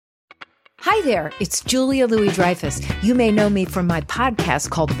Hi there, it's Julia Louis-Dreyfus. You may know me from my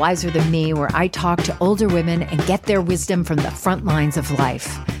podcast called Wiser Than Me, where I talk to older women and get their wisdom from the front lines of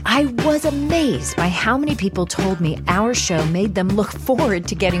life. I was amazed by how many people told me our show made them look forward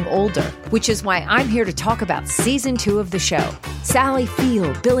to getting older, which is why I'm here to talk about season 2 of the show. Sally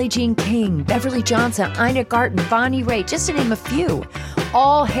Field, Billie Jean King, Beverly Johnson, Ina Garten, Bonnie Raitt, just to name a few.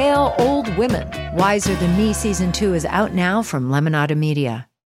 All hail old women. Wiser Than Me season 2 is out now from Lemonada Media.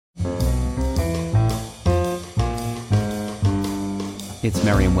 It's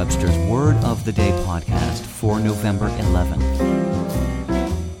Merriam-Webster's Word of the Day podcast for November 11th.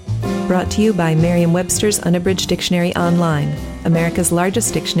 Brought to you by Merriam-Webster's Unabridged Dictionary Online, America's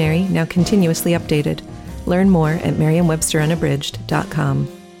largest dictionary, now continuously updated. Learn more at merriam-websterunabridged.com.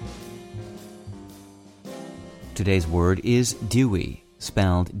 Today's word is dewy,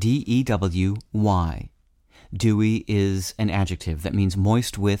 spelled D-E-W-Y. Dewy is an adjective that means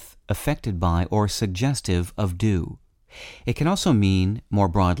moist with, affected by, or suggestive of dew. It can also mean, more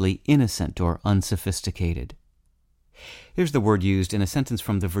broadly, innocent or unsophisticated. Here's the word used in a sentence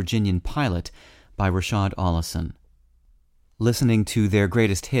from the Virginian-Pilot by Rashod Ollison. Listening to their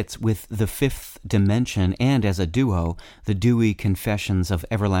greatest hits with The Fifth Dimension and as a duo, the dewy confessions of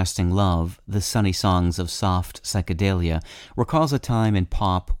everlasting love, the sunny songs of soft psychedelia, recalls a time in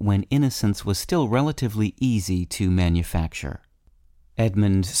pop when innocence was still relatively easy to manufacture.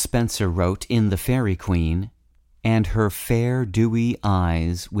 Edmund Spenser wrote in The Faerie Queene, "And her fair dewy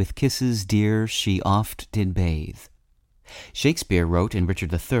eyes with kisses dear she oft did bathe." Shakespeare wrote in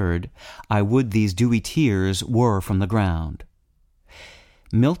Richard III, "I would these dewy tears were from the ground."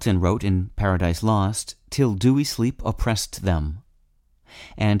 Milton wrote in Paradise Lost, "Till dewy sleep oppressed them."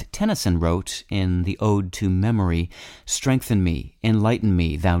 And Tennyson wrote in the Ode to Memory, "Strengthen me, enlighten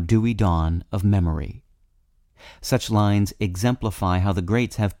me, thou dewy dawn of memory." Such lines exemplify how the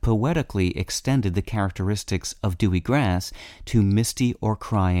greats have poetically extended the characteristics of dewy grass to misty or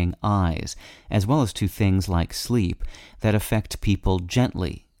crying eyes, as well as to things like sleep that affect people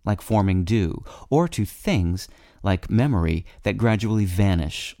gently, like forming dew, or to things like memory that gradually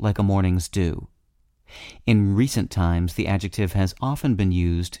vanish, like a morning's dew. In recent times, the adjective has often been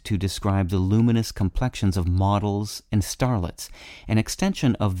used to describe the luminous complexions of models and starlets, an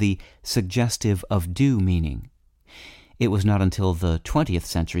extension of the suggestive of dew meaning. It was not until the 20th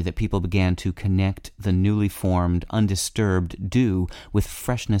century that people began to connect the newly formed, undisturbed dew with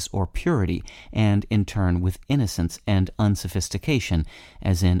freshness or purity, and in turn with innocence and unsophistication,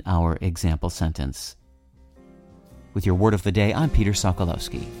 as in our example sentence. With your Word of the Day, I'm Peter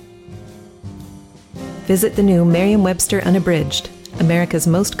Sokolowski. Visit the new Merriam-Webster Unabridged, America's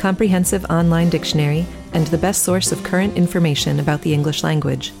most comprehensive online dictionary and the best source of current information about the English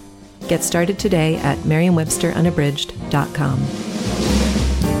language. Get started today at merriam-websterunabridged.com.